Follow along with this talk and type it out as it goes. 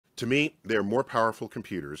To me, they're more powerful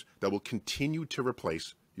computers that will continue to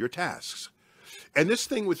replace your tasks. And this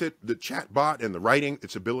thing with it, the chat bot and the writing,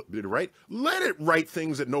 its ability to write, let it write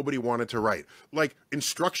things that nobody wanted to write, like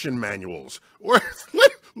instruction manuals, or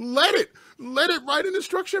let it write an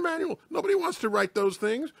instruction manual. Nobody wants to write those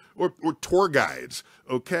things, or tour guides,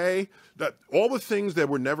 okay? That all the things that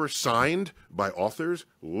were never signed by authors,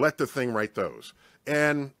 let the thing write those.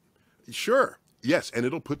 And sure, yes, and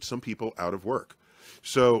it'll put some people out of work.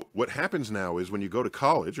 So what happens now is when you go to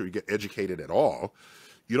college or you get educated at all,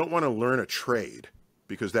 you don't want to learn a trade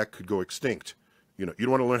because that could go extinct. You know, you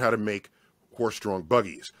don't want to learn how to make horse-drawn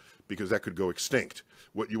buggies because that could go extinct.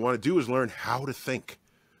 What you want to do is learn how to think,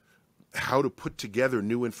 how to put together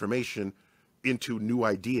new information into new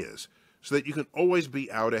ideas so that you can always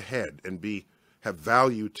be out ahead and have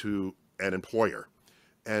value to an employer.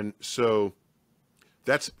 And so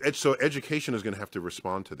education is going to have to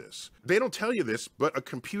respond to this. They don't tell you this, but a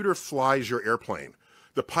computer flies your airplane.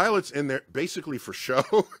 The pilot's in there basically for show.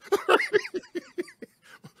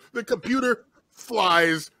 The computer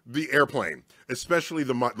flies the airplane, especially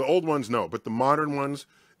the old ones, no, but the modern ones,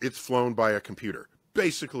 it's flown by a computer,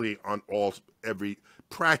 basically on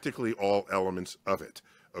practically all elements of it.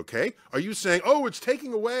 Okay? Are you saying, oh, it's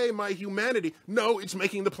taking away my humanity? No, it's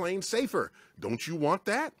making the plane safer. Don't you want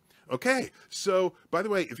that? Okay. So, by the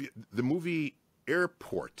way, the movie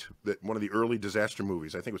Airport, that one of the early disaster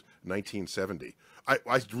movies, I think it was 1970.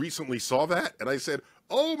 I recently saw that and I said,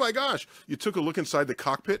 oh my gosh, you took a look inside the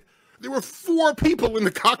cockpit. There were 4 people in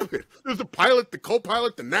the cockpit. There's the pilot, the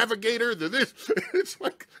co-pilot, the navigator, this. It's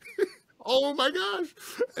like, oh my gosh.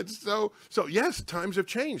 And so yes, times have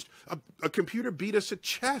changed. A computer beat us at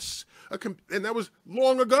chess. And that was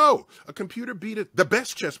long ago. A computer beat the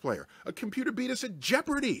best chess player. A computer beat us at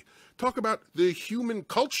Jeopardy. Talk about the human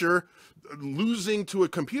culture losing to a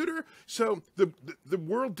computer. So the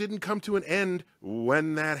world didn't come to an end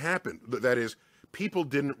when that happened. That is, people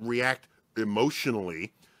didn't react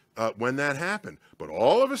emotionally when that happened. But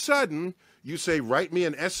all of a sudden, you say, write me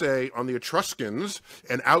an essay on the Etruscans,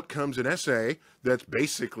 and out comes an essay that's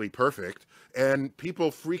basically perfect, and people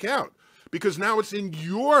freak out. Because now it's in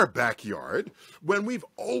your backyard when we've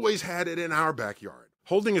always had it in our backyard.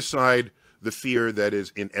 Holding aside the fear that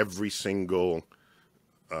is in every single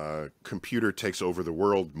computer takes over the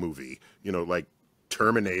world movie, you know, like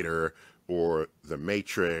Terminator or The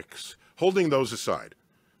Matrix, holding those aside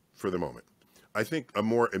for the moment, I think a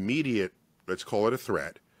more immediate, let's call it a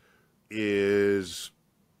threat, is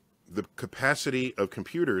the capacity of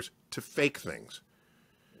computers to fake things.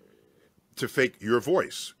 To fake your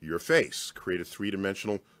voice, your face, create a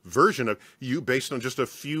 3-dimensional version of you based on just a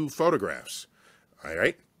few photographs. All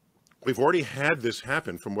right? We've already had this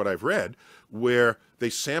happen from what I've read, where they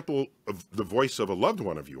sample the voice of a loved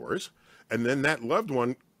one of yours, and then that loved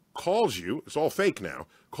one calls you, it's all fake now,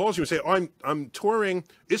 calls you and say, oh, I'm touring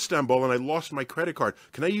Istanbul and I lost my credit card.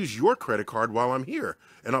 Can I use your credit card while I'm here?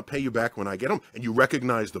 And I'll pay you back when I get home. And you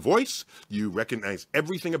recognize the voice, you recognize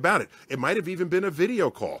everything about it. It might have even been a video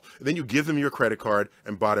call. And then you give them your credit card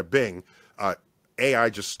and bada bing, AI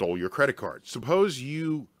just stole your credit card. Suppose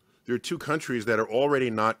there are 2 countries that are already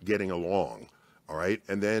not getting along, all right?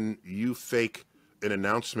 And then you fake an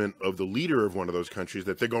announcement of the leader of one of those countries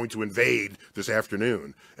that they're going to invade this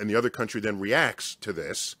afternoon. And the other country then reacts to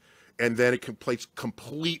this, and then it completes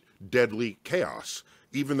complete deadly chaos,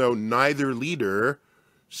 even though neither leader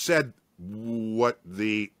said what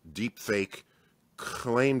the deep fake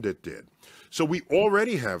claimed it did. So we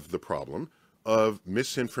already have the problem of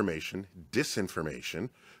misinformation, disinformation,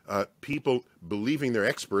 people believing they're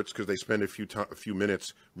experts because they spend a few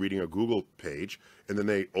minutes reading a Google page, and then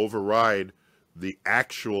they override the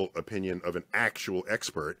actual opinion of an actual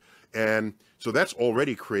expert. And so that's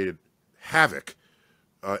already created havoc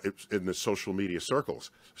in the social media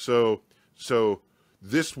circles. So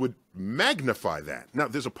this would magnify that. Now,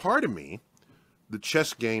 there's a part of me, the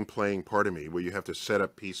chess game playing part of me, where you have to set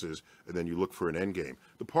up pieces and then you look for an end game.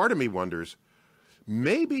 The part of me wonders,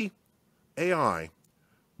 maybe AI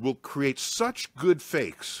will create such good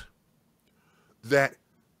fakes that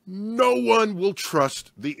no one will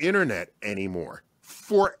trust the internet anymore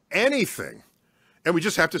for anything. And we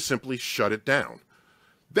just have to simply shut it down.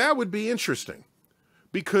 That would be interesting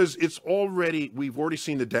because we've already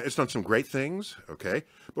seen it's done some great things, okay?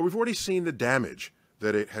 But we've already seen the damage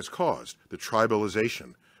that it has caused, the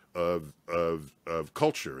tribalization of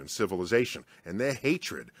culture and civilization, and the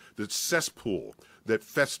hatred, the cesspool that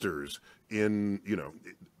festers in,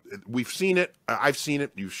 we've seen it, I've seen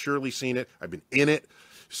it, you've surely seen it, I've been in it.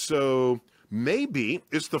 So maybe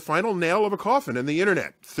it's the final nail of a coffin in the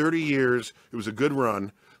internet. 30 years, it was a good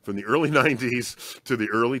run, from the early 90s to the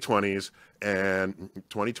early 20s and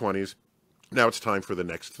 2020s. Now it's time for the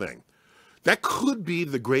next thing. That could be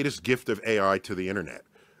the greatest gift of AI to the internet,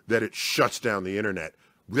 that it shuts down the internet,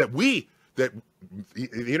 that the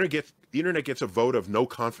internet gets a vote of no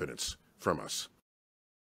confidence from us.